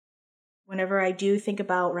Whenever I do think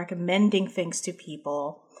about recommending things to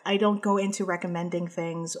people, I don't go into recommending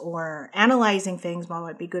things or analyzing things what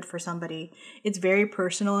might be good for somebody. It's very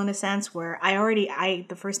personal in a sense where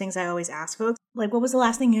the first things I always ask folks, like, what was the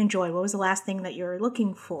last thing you enjoyed? What was the last thing that you're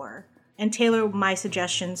looking for? And tailor my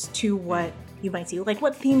suggestions to what you might see. Like,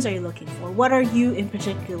 what themes are you looking for? What are you in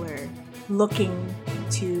particular looking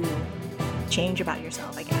to change about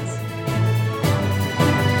yourself, I guess?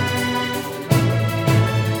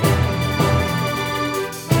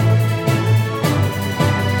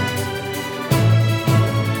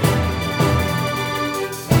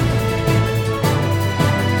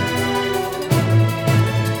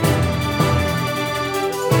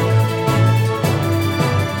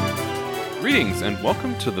 Greetings and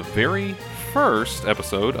welcome to the very first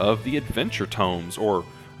episode of the Adventure Tomes, or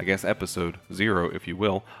I guess episode 0, if you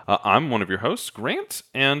will. I'm one of your hosts, Grant,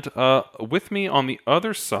 and with me on the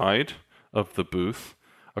other side of the booth,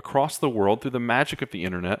 across the world through the magic of the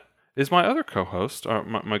internet, is my other co-host,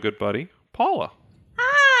 my good buddy, Paula.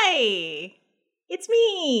 Hi! It's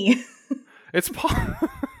me! It's Paula.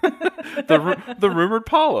 the rumored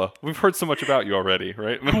Paula. We've heard so much about you already,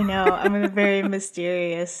 right? I know. I'm a very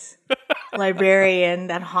mysterious librarian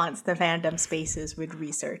that haunts the fandom spaces with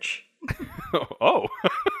research. Oh.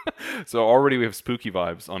 So already we have spooky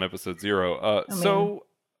vibes on episode 0.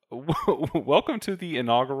 Welcome to the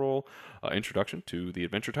inaugural introduction to the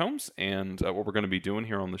Adventure Tomes and what we're going to be doing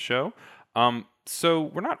here on the show. So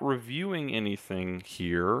we're not reviewing anything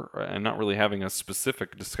here and not really having a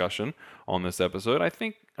specific discussion on this episode. I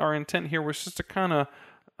think our intent here was just to kind of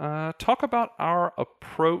talk about our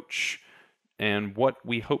approach and what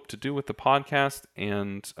we hope to do with the podcast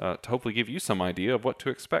and to hopefully give you some idea of what to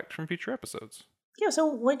expect from future episodes. Yeah,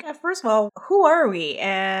 so, first of all, who are we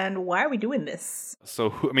and why are we doing this? So,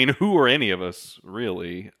 who are any of us,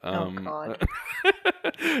 really? Oh, God.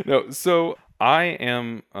 No, so I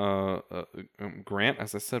am Grant,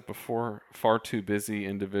 as I said before, far too busy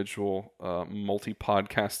individual,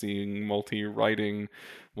 multi-podcasting, multi-writing,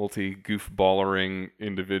 multi-goofballering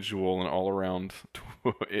individual and all-around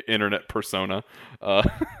internet persona. Well,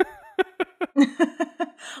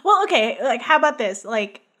 okay, how about this?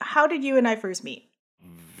 How did you and I first meet?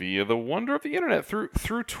 Via the wonder of the internet,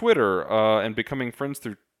 through Twitter, and becoming friends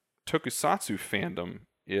through Tokusatsu fandom.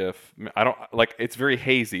 It's very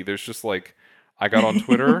hazy. There's just I got on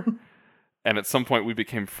Twitter, and at some point we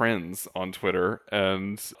became friends on Twitter,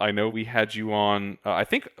 and I know we had you on. I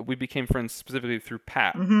think we became friends specifically through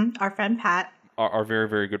Pat, our friend Pat, our very,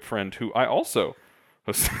 very good friend, who I also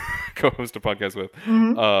co-host a podcast with,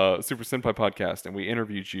 Super Senpai Podcast, and we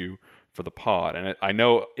interviewed you for the pod. And I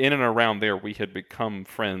know in and around there we had become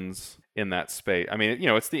friends in that space. I mean,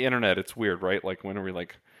 it's the internet. It's weird, right? When are we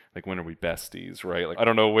when are we besties, right? I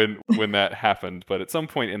don't know when that happened, but at some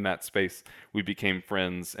point in that space, we became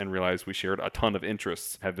friends and realized we shared a ton of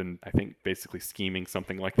interests. Have been, I think, basically scheming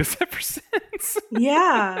something like this ever since.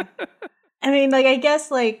 Yeah. I mean, I guess,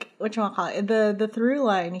 whatchamacallit, the through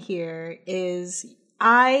line here is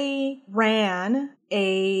I ran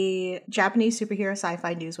a Japanese superhero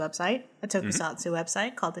sci-fi news website, a tokusatsu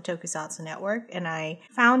website called the Tokusatsu Network, and I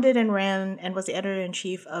founded and ran and was the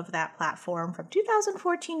editor-in-chief of that platform from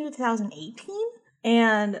 2014 to 2018.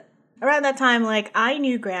 And around that time, I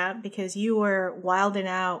knew Grant because you were wilding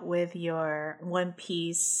out with your One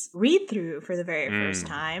Piece read-through for the very first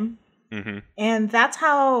time. Mm-hmm. And that's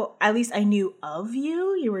how, at least I knew of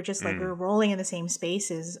you. You were just we were rolling in the same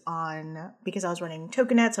spaces because I was running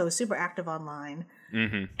Tokunet, so I was super active online.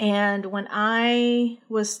 Mm-hmm. And when I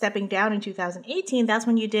was stepping down in 2018, that's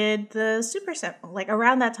when you did the Super Senpai,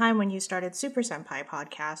 around that time when you started Super Senpai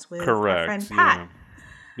podcast with our friend Pat.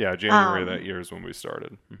 Yeah, January that year is when we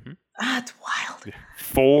started. Mm-hmm. That's wild. Yeah.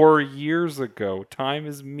 4 years ago. Time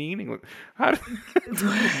is meaningless.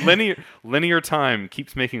 Linear time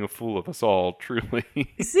keeps making a fool of us all, truly.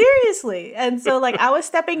 Seriously. And so, I was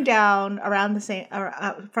stepping down around the same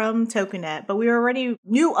from Tokunet, but we already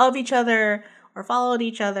knew of each other or followed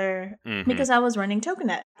each other because I was running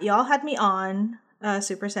Tokunet. Y'all had me on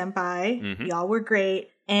Super Senpai. Mm-hmm. Y'all were great.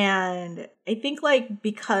 And I think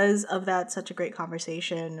because of that, such a great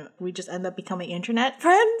conversation, we just end up becoming internet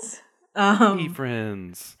friends.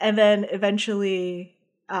 Friends. And then eventually,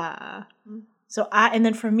 and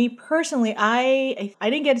then for me personally, I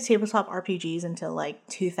didn't get to tabletop RPGs until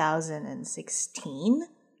 2016.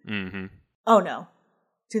 Mm-hmm. Oh no,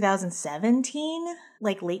 2017,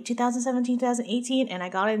 late 2017, 2018. And I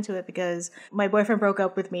got into it because my boyfriend broke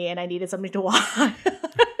up with me and I needed something to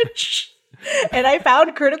watch. And I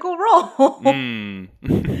found Critical Role.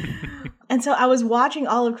 And so I was watching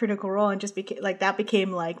all of Critical Role and just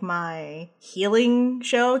became like my healing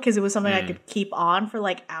show because it was something I could keep on for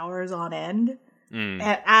like hours on end. And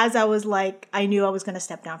as I was like, I knew I was going to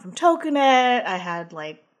step down from Tokunet. I had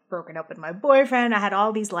like broken up with my boyfriend. I had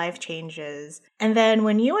all these life changes. And then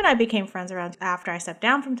when you and I became friends around after I stepped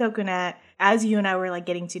down from Tokunet, as you and I were like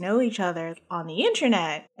getting to know each other on the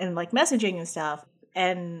internet and like messaging and stuff,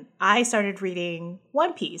 and I started reading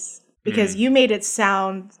One Piece because you made it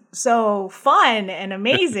sound so fun and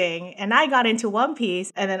amazing. And I got into One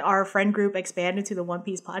Piece, and then our friend group expanded to the One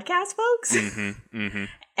Piece podcast folks.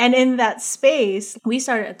 And in that space, we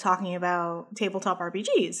started talking about tabletop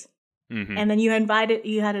RPGs. And then you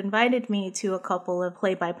had invited me to a couple of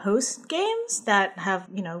play by post games that have,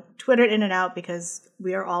 Twittered in and out because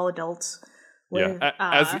we are all adults. With,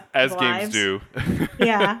 as games do.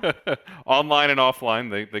 Yeah. Online and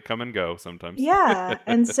offline, they come and go sometimes. Yeah.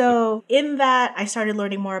 And so in that, I started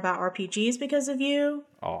learning more about RPGs because of you.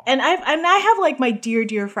 Oh. And I have like my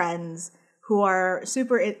dear friends who are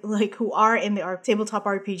who are in the tabletop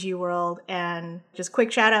RPG world. And just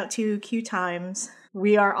quick shout out to Q Times.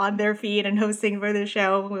 We are on their feed and hosting for the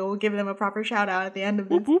show. We will give them a proper shout out at the end of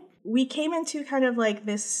this. Whoop, whoop. We came into kind of like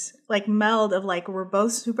this like meld of like we're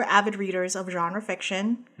both super avid readers of genre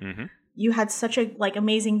fiction. You had such a like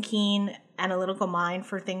amazing, keen analytical mind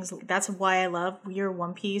for things. That's why I love your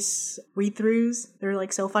One Piece read-throughs. They're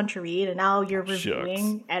like so fun to read. And now you're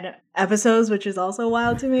reviewing episodes, which is also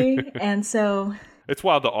wild to me. And so it's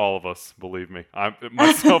wild to all of us, believe me.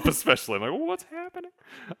 Myself especially. I'm like, well, what's happening?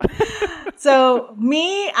 So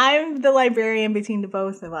I'm the librarian between the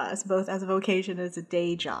both of us, both as a vocation and as a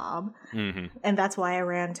day job. And that's why I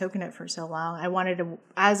ran Tokunet for so long. I wanted to,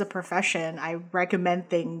 as a profession, I recommend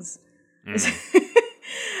things.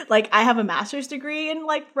 Like I have a master's degree in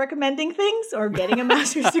like recommending things or getting a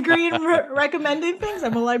master's degree in recommending things.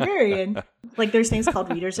 I'm a librarian. Like there's things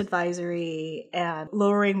called reader's advisory, and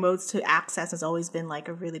lowering modes to access has always been like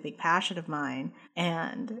a really big passion of mine.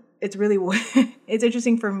 And it's really, it's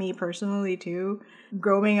interesting for me personally too,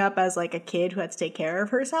 growing up as like a kid who had to take care of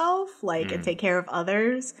herself, like and take care of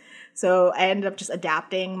others. So I ended up just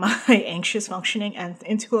adapting my anxious functioning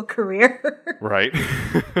into a career. Right.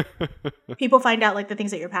 People find out like the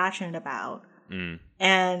things that you're passionate about.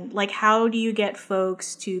 And like, how do you get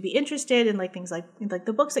folks to be interested in like things like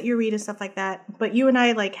the books that you read and stuff like that? But you and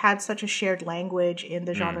I like had such a shared language in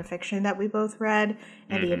the genre fiction that we both read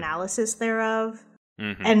and the analysis thereof.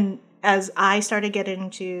 And as I started getting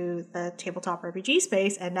into the tabletop RPG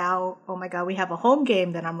space, and now, oh my God, we have a home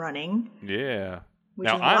game that I'm running. Yeah. Which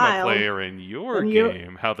now is I'm wild. a player in your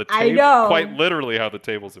game. How the I know. Quite literally how the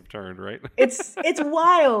tables have turned, right? It's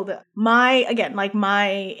wild.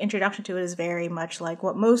 My introduction to it is very much like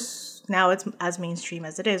what most, now it's as mainstream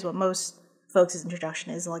as it is, what most folks'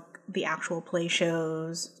 introduction is like the actual play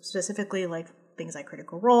shows, specifically like things like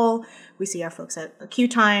Critical Role. We see our folks at Q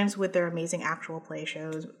Times with their amazing actual play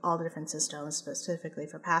shows, all the different systems, specifically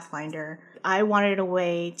for Pathfinder. I wanted a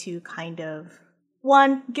way to kind of,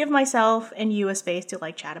 one, give myself and you a space to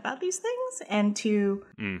like chat about these things, and to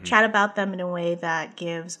chat about them in a way that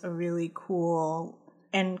gives a really cool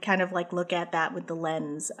and kind of like look at that with the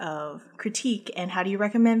lens of critique and how do you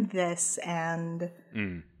recommend this, and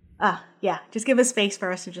just give a space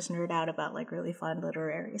for us to just nerd out about like really fun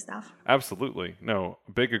literary stuff. Absolutely. No,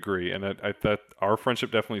 big agree. And that our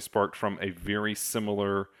friendship definitely sparked from a very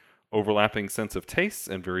similar overlapping sense of tastes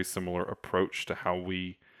and very similar approach to how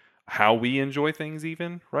we enjoy things,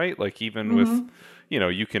 even, right? Like even with,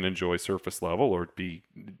 you can enjoy surface level or be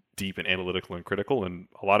deep and analytical and critical, and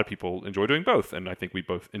a lot of people enjoy doing both. And I think we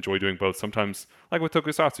both enjoy doing both. Sometimes, like with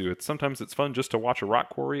Tokusatsu, sometimes it's fun just to watch a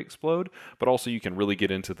rock quarry explode, but also you can really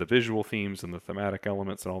get into the visual themes and the thematic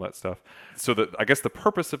elements and all that stuff. So that I guess the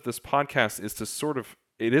purpose of this podcast is to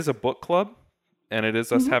it is a book club. And it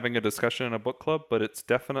is us having a discussion in a book club, but it's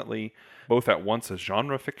definitely both at once a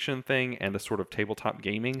genre fiction thing and a sort of tabletop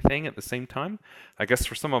gaming thing at the same time. I guess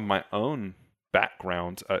for some of my own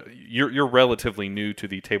background, you're relatively new to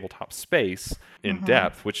the tabletop space in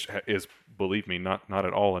depth, which is, believe me, not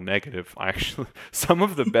at all a negative. Some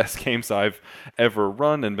of the best games I've ever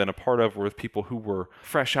run and been a part of were with people who were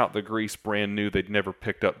fresh out the grease, brand new. They'd never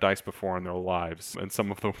picked up dice before in their lives. And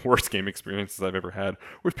some of the worst game experiences I've ever had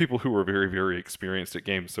were with people who were very, very experienced at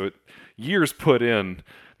games. So years put in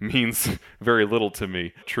means very little to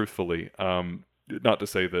me, truthfully. not to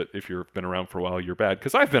say that if you've been around for a while, you're bad,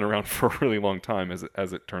 because I've been around for a really long time,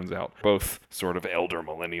 as it turns out. Both sort of elder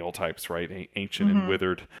millennial types, right? Ancient and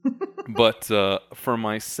withered. But for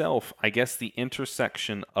myself, I guess the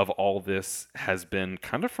intersection of all this has been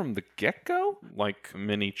kind of from the get-go. Like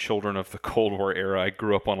many children of the Cold War era, I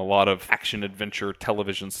grew up on a lot of action-adventure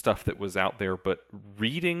television stuff that was out there, but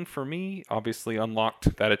reading for me obviously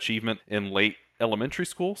unlocked that achievement in late elementary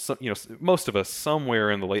school. So, most of us somewhere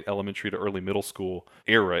in the late elementary to early middle school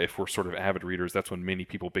era, if we're sort of avid readers, that's when many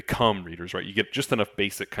people become readers, right? You get just enough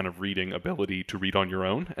basic kind of reading ability to read on your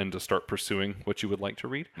own and to start pursuing what you would like to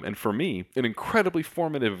read. And for me, an incredibly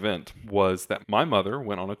formative event was that my mother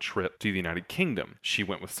went on a trip to the United Kingdom. She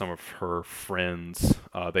went with some of her friends.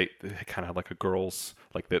 They kind of had like a girls,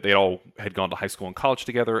 like they all had gone to high school and college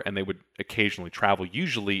together, and they would occasionally travel,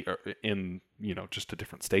 usually in just to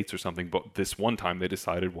different states or something. But this one time they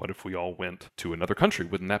decided, what if we all went to another country?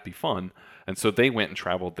 Wouldn't that be fun? And so they went and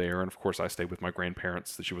traveled there. And of course I stayed with my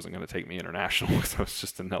grandparents, that she wasn't going to take me international because I was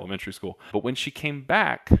just in elementary school. But when she came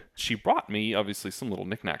back, she brought me obviously some little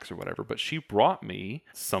knickknacks or whatever, but she brought me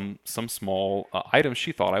some small items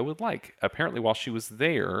she thought I would like. Apparently while she was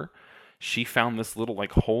there, she found this little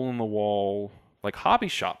like hole in the wall like hobby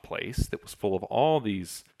shop place that was full of all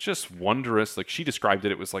these just wondrous, like she described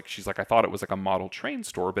it, she's like, I thought it was like a model train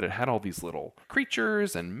store, but it had all these little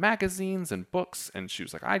creatures and magazines and books. And she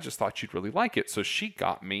was like, I just thought you'd really like it. So she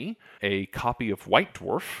got me a copy of White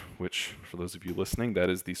Dwarf, which for those of you listening, that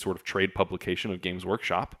is the sort of trade publication of Games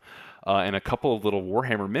Workshop, and a couple of little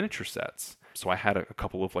Warhammer miniature sets. So I had a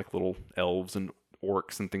couple of like little elves and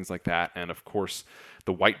orcs and things like that. And of course,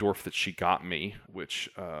 the White Dwarf that she got me, which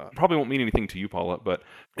probably won't mean anything to you, Paula, but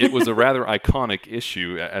it was a rather iconic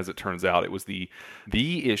issue, as it turns out. It was the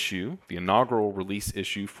issue, the inaugural release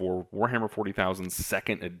issue for Warhammer 40,000's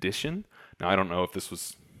second edition. Now, I don't know if this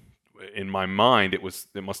was, in my mind, it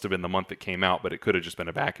must have been the month it came out, but it could have just been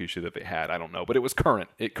a back issue that they had. I don't know, but it was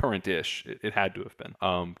current-ish. It had to have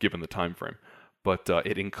been, given the time frame. But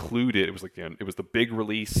it included, it was the big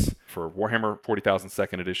release for Warhammer 40,000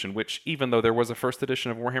 second edition, which even though there was a first edition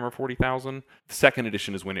of Warhammer 40,000, the second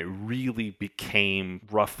edition is when it really became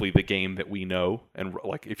roughly the game that we know. And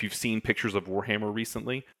like if you've seen pictures of Warhammer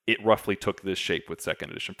recently, it roughly took this shape with second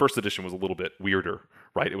edition. First edition was a little bit weirder,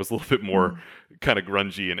 right? It was a little bit more kind of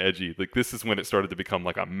grungy and edgy. Like this is when it started to become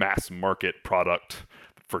like a mass market product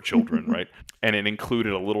for children, right? And it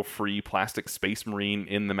included a little free plastic Space Marine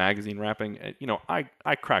in the magazine wrapping.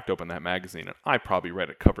 I cracked open that magazine and I probably read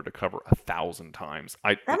it cover to cover 1,000 times.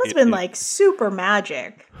 That must have been like super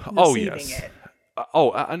magic. Oh yes. It.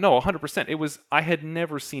 No, 100%. I had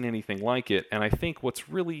never seen anything like it, and I think what's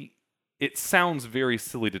really, it sounds very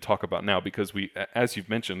silly to talk about now because we, as you've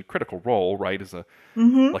mentioned, Critical Role, right, is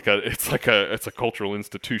it's a cultural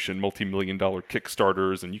institution, multi-million-dollar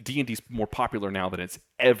Kickstarters, and D&D's more popular now than it's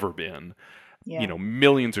ever been. Yeah.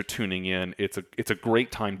 Millions are tuning in. It's a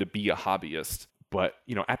great time to be a hobbyist. But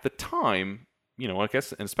at the time, I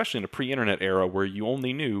guess, and especially in a pre-internet era where you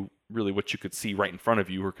only knew really what you could see right in front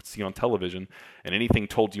of you or could see on television, and anything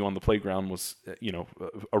told you on the playground was,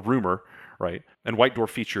 a rumor, right? And White Dwarf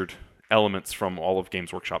featured elements from all of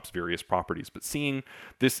Games Workshop's various properties, but seeing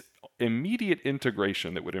this immediate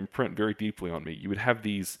integration that would imprint very deeply on me, you would have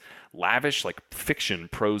these lavish like fiction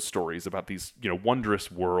prose stories about these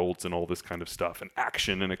wondrous worlds and all this kind of stuff, and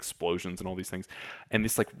action and explosions and all these things, and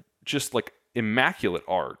this just immaculate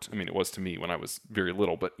art. I mean, it was to me when I was very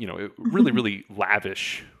little, but really really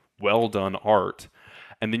lavish, well done art.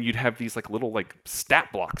 And then you'd have these little stat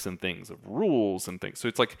blocks and things of rules and things. So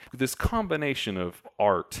it's like this combination of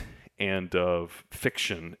art and of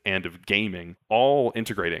fiction and of gaming all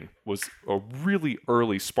integrating was a really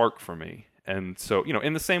early spark for me. And so,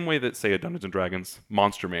 in the same way that, say, a Dungeons & Dragons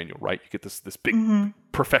monster manual, right? You get this big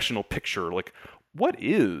professional picture, like, what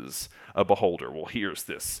is a beholder? Well, here's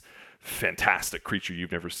this fantastic creature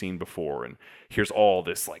you've never seen before, and here's all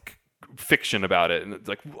this, fiction about it, and it's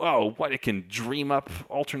like, whoa, what, it can dream up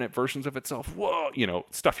alternate versions of itself, whoa,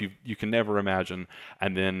 stuff you can never imagine.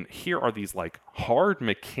 And then here are these hard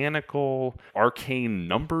mechanical arcane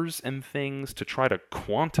numbers and things to try to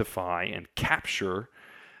quantify and capture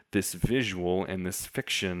this visual and this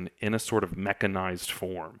fiction in a sort of mechanized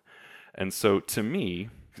form. And so to me,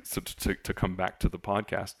 to come back to the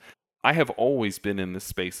podcast, I have always been in this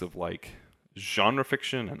space of genre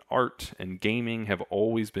fiction and art and gaming have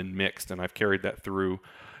always been mixed, and I've carried that through.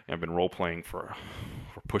 I've been role playing for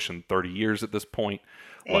pushing 30 years at this point.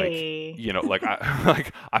 Hey.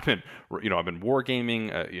 I've been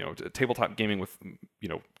wargaming, tabletop gaming with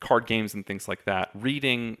card games and things like that.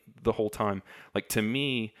 Reading the whole time. To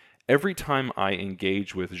me, every time I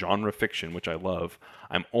engage with genre fiction, which I love,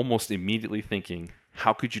 I'm almost immediately thinking,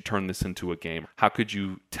 how could you turn this into a game? How could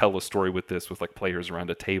you tell a story with this with like players around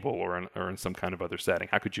a table or in some kind of other setting?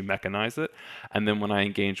 How could you mechanize it? And then when I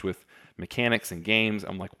engage with mechanics and games,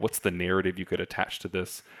 I'm like, what's the narrative you could attach to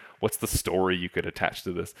this? What's the story you could attach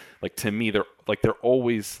to this? Like, to me, they're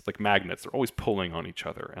always like magnets. They're always pulling on each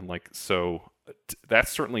other. And like, so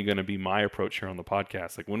that's certainly going to be my approach here on the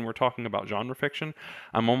podcast. Like, when we're talking about genre fiction,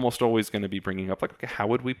 I'm almost always going to be bringing up like, okay, how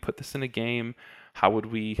would we put this in a game? How would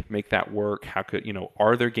we make that work? How could,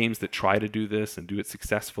 are there games that try to do this and do it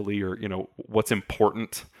successfully, or, what's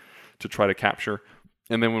important to try to capture?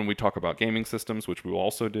 And then when we talk about gaming systems, which we will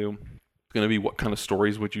also do, it's going to be what kind of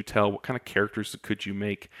stories would you tell? What kind of characters could you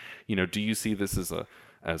make? Do you see this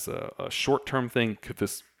as a short-term thing? Could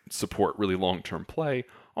this support really long-term play?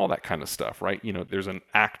 All that kind of stuff, right? There's an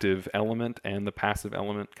active element and the passive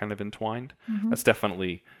element kind of entwined. Mm-hmm. That's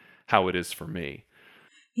definitely how it is for me.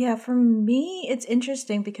 Yeah, for me, it's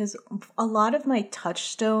interesting because a lot of my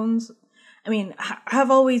touchstones, have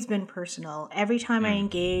always been personal. Every time I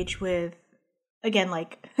engage with, again,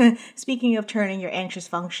 like, speaking of turning your anxious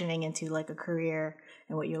functioning into like a career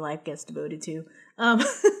and what your life gets devoted to, I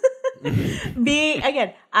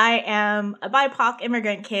am a BIPOC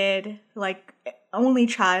immigrant kid, like, only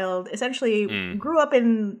child, essentially grew up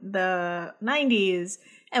in the 90s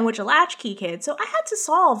and was a latchkey kid. So I had to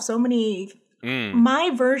solve so many.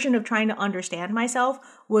 My version of trying to understand myself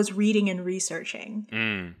was reading and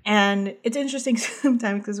researching. And it's interesting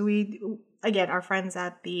sometimes because our friends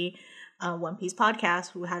at the One Piece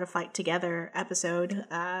podcast who had a Fight Together episode,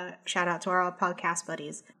 shout out to our podcast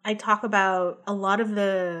buddies. I talk about a lot of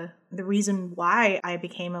the reason why I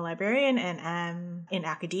became a librarian and am in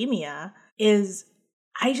academia is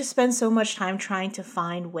I just spend so much time trying to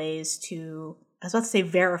find ways to, I was about to say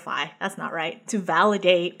verify, that's not right, to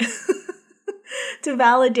validate to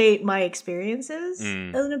validate my experiences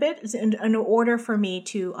a little bit in order for me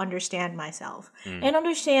to understand myself and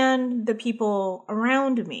understand the people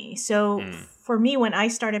around me. So for me, when I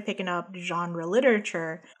started picking up genre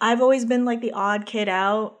literature, I've always been like the odd kid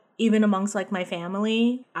out, even amongst like my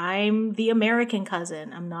family. I'm the American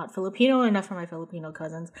cousin. I'm not Filipino enough for my Filipino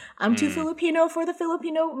cousins. I'm too Filipino for the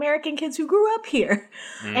Filipino American kids who grew up here.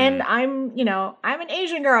 And I'm an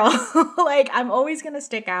Asian girl. Like, I'm always going to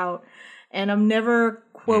stick out. And I'm never,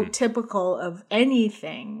 quote, typical of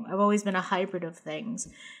anything. I've always been a hybrid of things.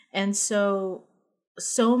 And so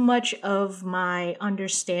much of my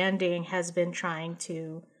understanding has been trying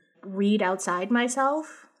to read outside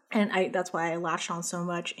myself. And that's why I latch on so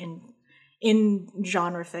much in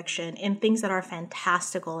genre fiction, in things that are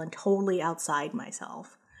fantastical and totally outside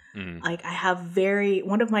myself. Like, I have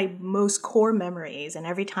one of my most core memories, and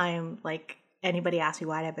every time, like, anybody asks me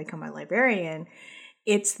why did I become a librarian,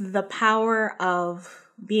 it's the power of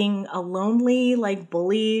being a lonely, like,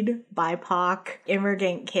 bullied BIPOC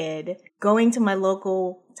immigrant kid going to my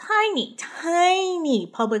local tiny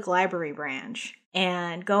public library branch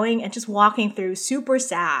and going and just walking through super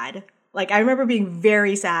sad. Like, I remember being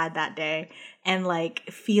very sad that day and, like,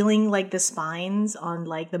 feeling like the spines on,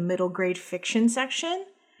 like, the middle grade fiction section.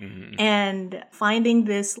 And finding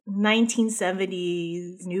this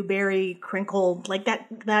 1970s Newbery crinkled, like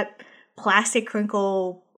that plastic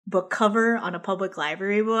crinkle book cover on a public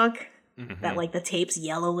library book that, like, the tape's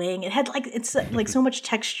yellowing. It had it's like so much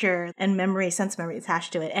texture and sense memory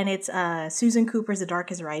attached to it. And it's Susan Cooper's The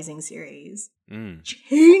Dark is Rising series.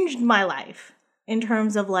 Changed my life in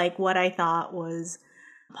terms of, like, what I thought was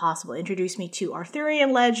possible. Introduced me to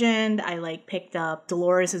Arthurian legend. I, like, picked up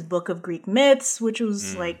Dolores' Book of Greek Myths, which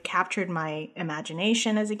was like captured my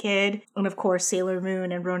imagination as a kid. And of course, Sailor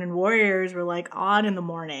Moon and Ronin Warriors were, like, on in the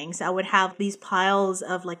mornings. I would have these piles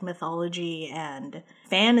of, like, mythology and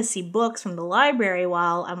fantasy books from the library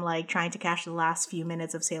while I'm, like, trying to catch the last few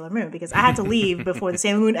minutes of Sailor Moon, because I had to leave before the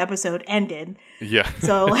Sailor Moon episode ended. Yeah.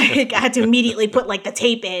 So, like, I had to immediately put, like, the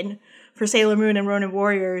tape in for Sailor Moon and Ronin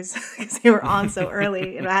Warriors because they were on so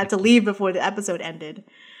early, and I had to leave before the episode ended.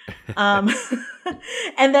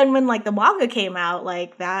 And then when, like, the manga came out,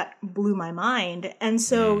 like, that blew my mind. And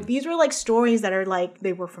so these were, like, stories that are, like,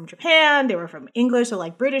 they were from Japan, they were from English, so,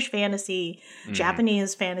 like, British fantasy,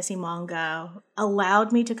 Japanese fantasy manga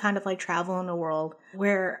allowed me to kind of, like, travel in a world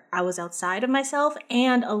where I was outside of myself.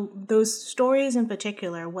 And those stories in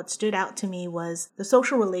particular, what stood out to me was the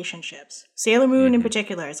social relationships. Sailor Moon in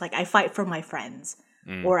particular, it's like, I fight for my friends.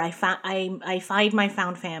 Or I find my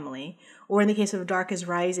found family. Or in the case of Dark is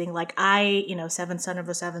Rising, like, seventh son of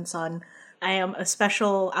a seventh son, I am a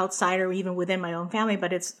special outsider even within my own family,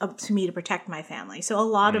 but it's up to me to protect my family. So a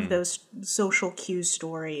lot of those social cues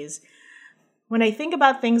stories when I think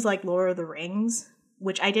about things like Lord of the Rings,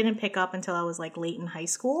 which I didn't pick up until I was like late in high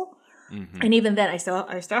school. Mm-hmm. And even then, I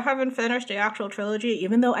still haven't finished the actual trilogy,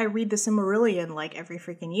 even though I read the Silmarillion like every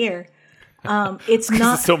freaking year. It's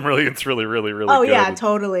not. The Silmarillion's really, really, really good. Oh, yeah,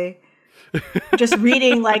 totally. Just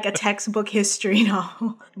reading like a textbook history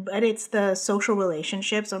novel. But it's the social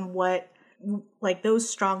relationships and what, like those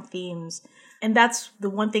strong themes. And that's the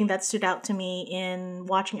one thing that stood out to me in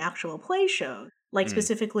watching actual play shows. Like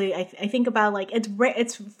specifically, I think about like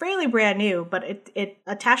it's fairly brand new, but it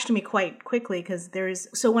attached to me quite quickly because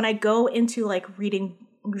so when I go into like reading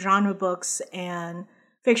genre books and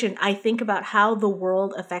fiction, I think about how the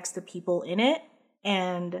world affects the people in it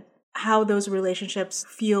and how those relationships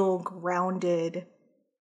feel grounded.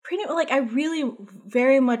 Pretty like I really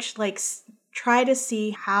very much like try to see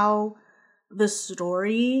how the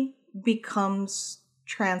story becomes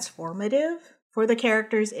transformative for the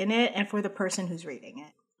characters in it and for the person who's reading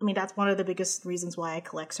it. I mean, that's one of the biggest reasons why I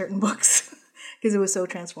collect certain books because it was so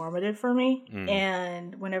transformative for me.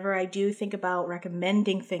 And whenever I do think about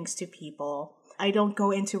recommending things to people, I don't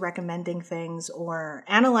go into recommending things or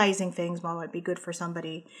analyzing things what might be good for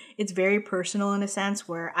somebody. It's very personal in a sense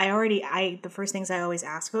where the first things I always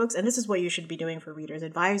ask folks, and this is what you should be doing for Reader's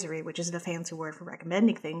Advisory, which is the fancy word for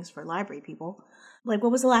recommending things for library people. Like,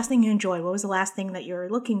 what was the last thing you enjoyed? What was the last thing that you're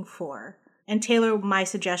looking for? And tailor my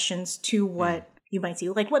suggestions to what you might see.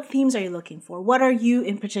 Like, what themes are you looking for? What are you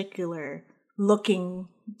in particular looking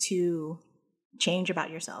to change about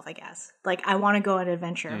yourself, I guess? Like, I want to go on an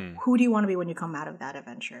adventure. Who do you want to be when you come out of that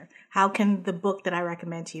adventure? How can the book that I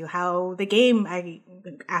recommend to you, how the game I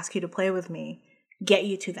ask you to play with me, get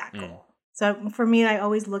you to that goal? So for me, I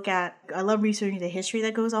love researching the history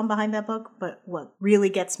that goes on behind that book, but what really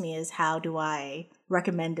gets me is how do I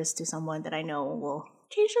recommend this to someone that I know will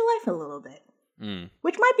change their life a little bit.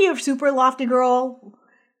 Which might be a super lofty girl,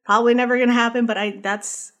 probably never going to happen, but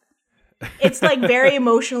it's like very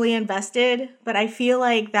emotionally invested, but I feel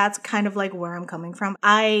like that's kind of like where I'm coming from.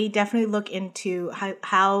 I definitely look into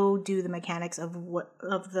how do the mechanics of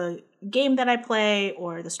the game that I play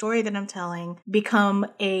or the story that I'm telling become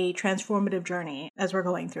a transformative journey as we're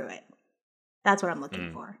going through it. That's what I'm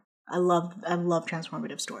looking for. I love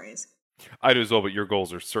transformative stories. I do as well, but your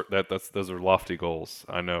goals are those are lofty goals.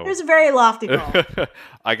 I know. There's a very lofty goal.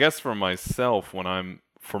 I guess for myself,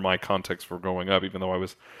 for my context for growing up, even though I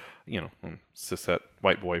was, cishet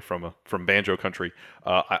white boy from banjo country,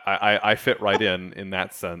 I fit right in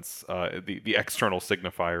that sense. The external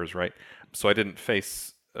signifiers, right? So I didn't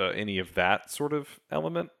face any of that sort of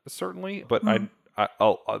element, certainly, but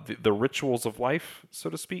the rituals of life,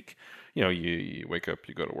 so to speak. You wake up,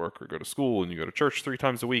 you go to work or go to school, and you go to church 3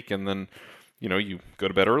 times a week, and then you go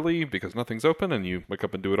to bed early because nothing's open, and you wake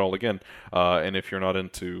up and do it all again. And if you're not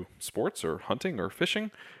into sports or hunting or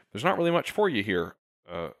fishing, there's not really much for you here.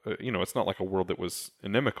 It's not like a world that was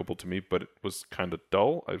inimical to me, but it was kind of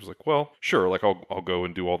dull. I was like, well, sure, like I'll go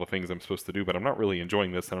and do all the things I'm supposed to do, but I'm not really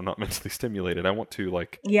enjoying this, and I'm not mentally stimulated. I want to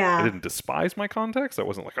I didn't despise my context. I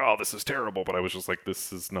wasn't like, oh, this is terrible, but I was just like,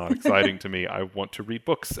 this is not exciting to me. I want to read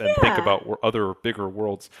books and think about other bigger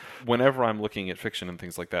worlds. Whenever I'm looking at fiction and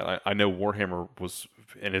things like that, I know Warhammer was,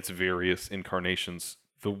 in its various incarnations,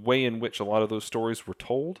 the way in which a lot of those stories were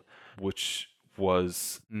told, which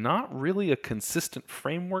was not really a consistent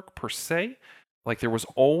framework per se. Like, there was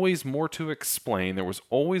always more to explain, there was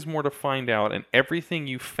always more to find out, and everything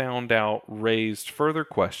you found out raised further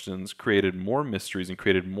questions, created more mysteries, and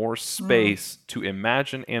created more space to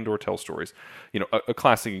imagine and or tell stories. A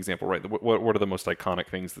classic example, right? What are the most iconic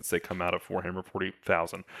things that say come out of Warhammer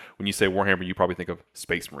 40,000? When you say Warhammer, you probably think of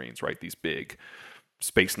Space Marines, right? These big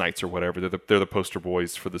space knights or whatever. They're the poster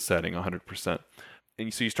boys for the setting, 100%.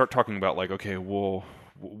 And so you start talking about like, okay, well,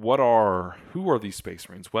 who are these Space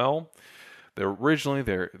Marines? Well, they're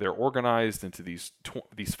organized into these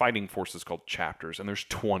fighting forces called chapters, and there's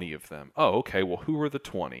 20 of them. Oh, okay. Well, who are the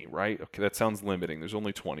 20, right? Okay, that sounds limiting. There's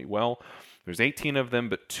only 20. Well, there's 18 of them,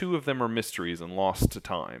 but 2 of them are mysteries and lost to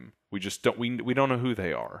time. We just don't know who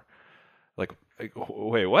they are. Like,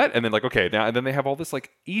 wait, what? And then like, okay, now, and then they have all this,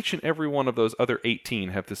 like, each and every one of those other 18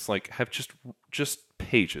 have this, like, have just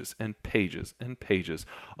pages and pages and pages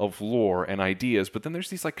of lore and ideas. But then there's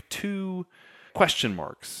these like 2 question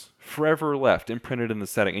marks forever left imprinted in the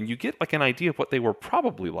setting, and you get like an idea of what they were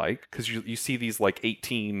probably like, because you see these like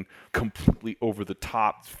 18 completely over the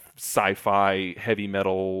top sci-fi heavy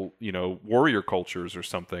metal warrior cultures or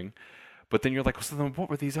something, but then you're like, well, so then what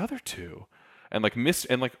were these other 2? And like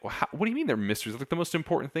what do you mean they're mysteries? They're like the most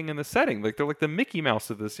important thing in the setting. Like they're like the Mickey Mouse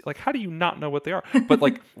of this. Like how do you not know what they are? But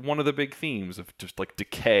like one of the big themes of just like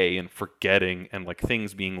decay and forgetting and like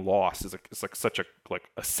things being lost is like such a like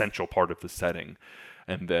essential part of the setting.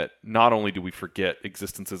 And that not only do we forget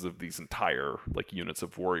existences of these entire like units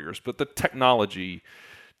of warriors, but the technology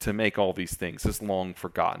to make all these things is long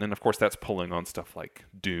forgotten. And of course that's pulling on stuff like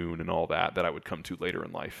Dune and all that I would come to later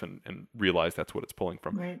in life and realize that's what it's pulling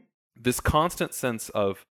from. Right. This constant sense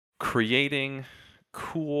of creating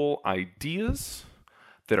cool ideas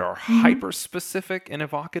that are hyper specific and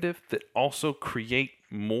evocative that also create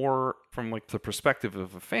more from like the perspective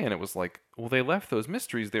of a fan. It was like, well, they left those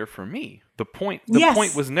mysteries there for me. The point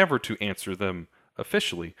was never to answer them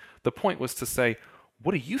officially. The point was to say,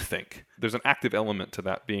 what do you think? There's an active element to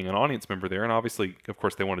that being an audience member there. And obviously, of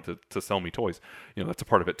course, they wanted to sell me toys. That's a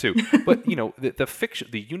part of it too. But, the fiction,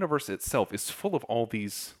 the universe itself is full of all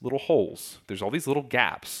these little holes. There's all these little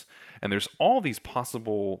gaps. And there's all these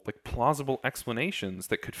possible, like plausible explanations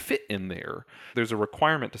that could fit in there. There's a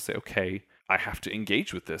requirement to say, okay, I have to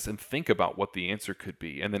engage with this and think about what the answer could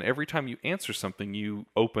be. And then every time you answer something, you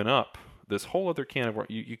open up this whole other can of worms.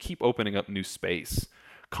 You keep opening up new space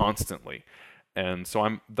constantly. And so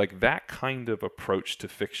I'm like, that kind of approach to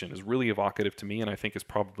fiction is really evocative to me, and I think is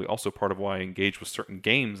probably also part of why I engage with certain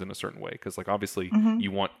games in a certain way, because like obviously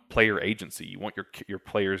you want player agency, you want your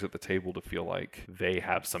players at the table to feel like they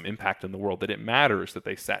have some impact in the world, that it matters that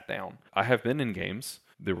they sat down. I have been in games.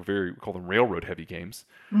 They were we call them railroad heavy games,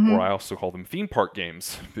 or I also call them theme park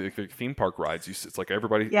games, the theme park rides. It's like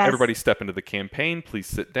everybody step into the campaign, please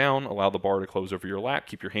sit down, allow the bar to close over your lap,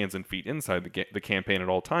 keep your hands and feet inside the campaign at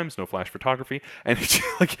all times, no flash photography, and it's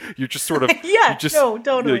like you're just sort of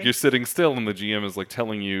totally. Like you're sitting still, and the GM is like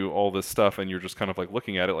telling you all this stuff, and you're just kind of like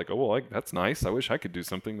looking at it like, oh well, that's nice. I wish I could do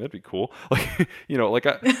something. That'd be cool. Like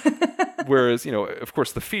whereas of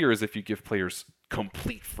course the fear is if you give players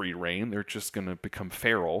complete free reign, they're just going to become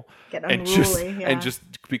feral and just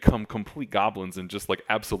become complete goblins and just like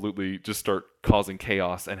absolutely just start causing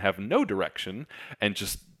chaos and have no direction and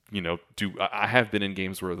just I have been in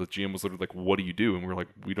games where the GM was literally like, what do you do? And we're like,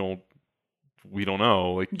 we don't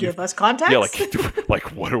know. Like, give us context. Yeah,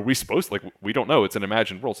 like what are we supposed to, like, we don't know. It's an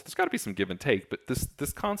imagined world. So there's got to be some give and take, but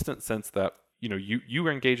this constant sense that you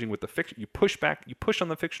are engaging with the fiction. You push on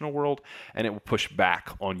the fictional world, and it will push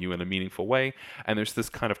back on you in a meaningful way. And there's this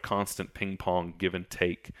kind of constant ping pong give and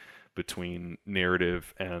take between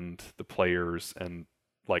narrative and the players. And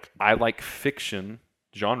like, I like fiction,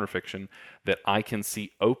 genre fiction, that I can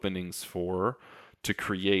see openings for to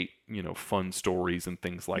create, fun stories and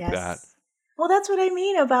things like that. Well, that's what I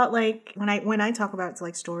mean about like when I talk about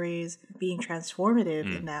like stories being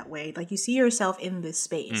transformative in that way. Like you see yourself in this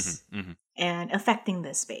space and affecting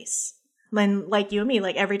this space. Then, like you and me,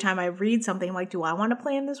 like every time I read something, I'm like, do I want to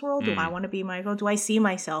play in this world? Do I want to be Michael? Do I see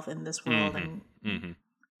myself in this world?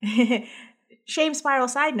 And shame spiral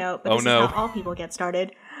side note, but this is how all people get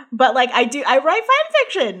started. But like I write fan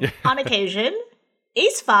fiction on occasion.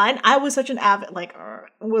 It's fun. I was such an avid,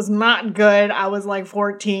 was not good. I was like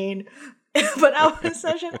 14. But I was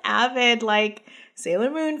such an avid, like, Sailor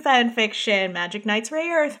Moon fan fiction, Magic Knights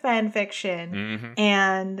Rayearth fan fiction.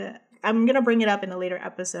 And I'm going to bring it up in a later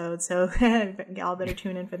episode, so y'all better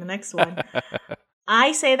tune in for the next one.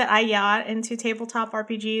 I say that I got into tabletop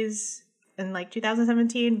RPGs in, like,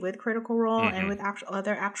 2017 with Critical Role and with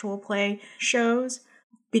other actual play shows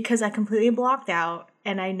because I completely blocked out.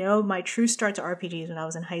 And I know my true start to RPGs when I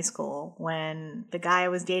was in high school, when the guy I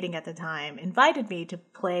was dating at the time invited me to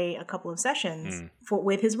play a couple of sessions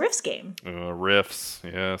with his Rifts game. Rifts.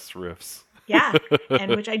 Yes, Rifts. Yeah.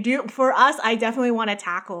 And which I do, for us, I definitely want to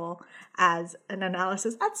tackle as an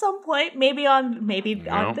analysis at some point, maybe on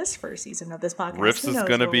this first season of this podcast. Rifts is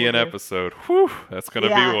going to be an episode. Whew, that's going to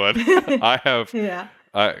be one.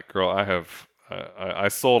 I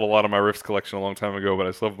sold a lot of my Rifts collection a long time ago, but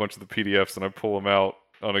I still have a bunch of the PDFs, and I pull them out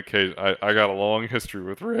on occasion. I got a long history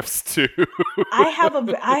with Rifts too.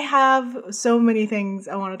 I have so many things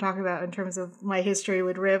I want to talk about in terms of my history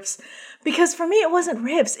with Rifts, because for me it wasn't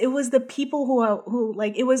Rifts, it was the people who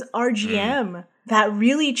it was RGM that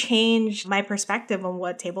really changed my perspective on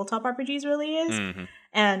what tabletop RPGs really is.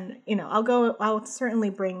 And I'll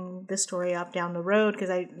certainly bring this story up down the road because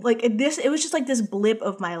it was just like this blip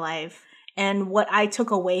of my life. And what I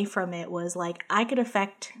took away from it was like, I could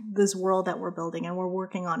affect this world that we're building and we're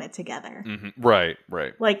working on it together. Right.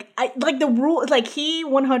 The rule, like he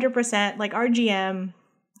 100%, like RGM,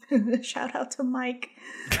 shout out to Mike.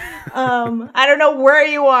 I don't know where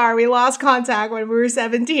you are. We lost contact when we were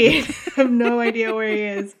 17. I have no idea where he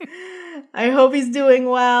is. I hope he's doing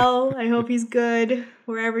well. I hope he's good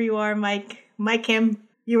wherever you are, Mike Mike Kim,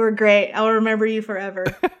 you were great. I'll remember you forever.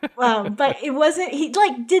 But it wasn't, he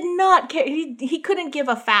like did not care. He couldn't give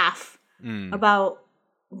a faff about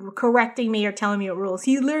correcting me or telling me what rules.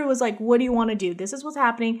 He literally was like, what do you want to do? This is what's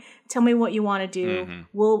happening. Tell me what you want to do. Mm-hmm.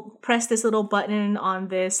 We'll press this little button on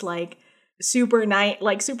this like super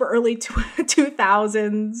early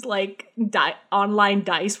 2000s like online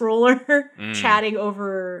dice roller chatting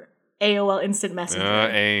over AOL Instant Messenger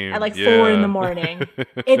at like 4 a.m.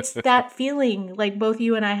 It's that feeling like both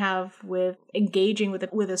you and I have with engaging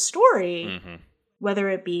with a story, whether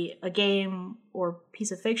it be a game or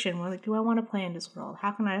piece of fiction. We're like, do I want to play in this world? How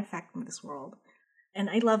can I affect this world? And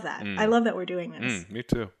I love that. I love that we're doing this. Me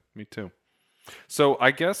too. So I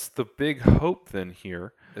guess the big hope then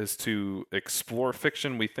here is to explore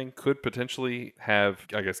fiction we think could potentially have,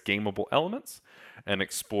 I guess, gameable elements, and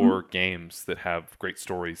explore games that have great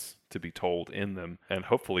stories to be told in them, and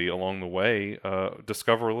hopefully along the way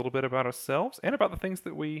discover a little bit about ourselves and about the things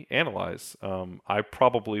that we analyze. I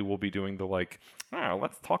probably will be doing the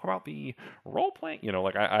let's talk about the role playing.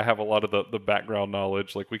 I have a lot of the background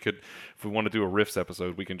knowledge. Like we could, if we want to do a Rifts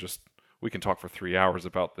episode, we can talk for 3 hours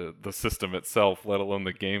about the system itself, let alone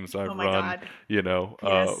the games I've run. God.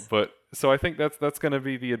 Yes. But so I think that's going to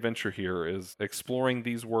be the adventure here, is exploring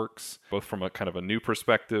these works both from a kind of a new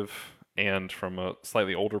perspective and from a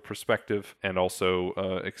slightly older perspective, and also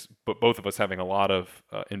but both of us having a lot of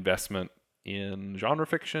investment in genre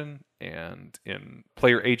fiction and in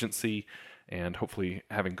player agency, and hopefully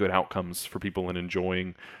having good outcomes for people and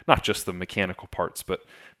enjoying not just the mechanical parts, but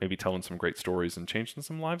maybe telling some great stories and changing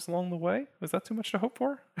some lives along the way. Is that too much to hope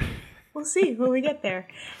for? We'll see when we get there.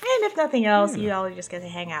 And if nothing else, you all just get to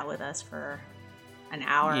hang out with us for an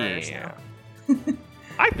hour or so.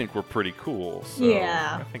 I think we're pretty cool. So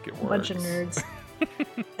I think it works. Bunch of nerds.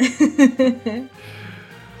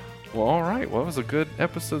 Well, all right. Well, it was a good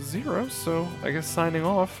episode 0. So I guess signing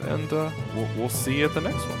off, and we'll see you at the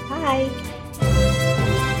next one. Bye.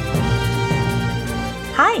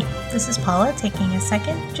 Hi, this is Paula taking a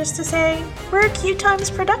second just to say we're a Q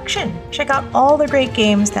Times production. Check out all the great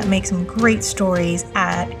games that make some great stories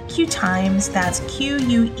at Q Times. That's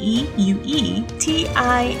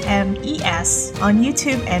QUEUETIMES on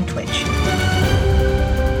YouTube and Twitch.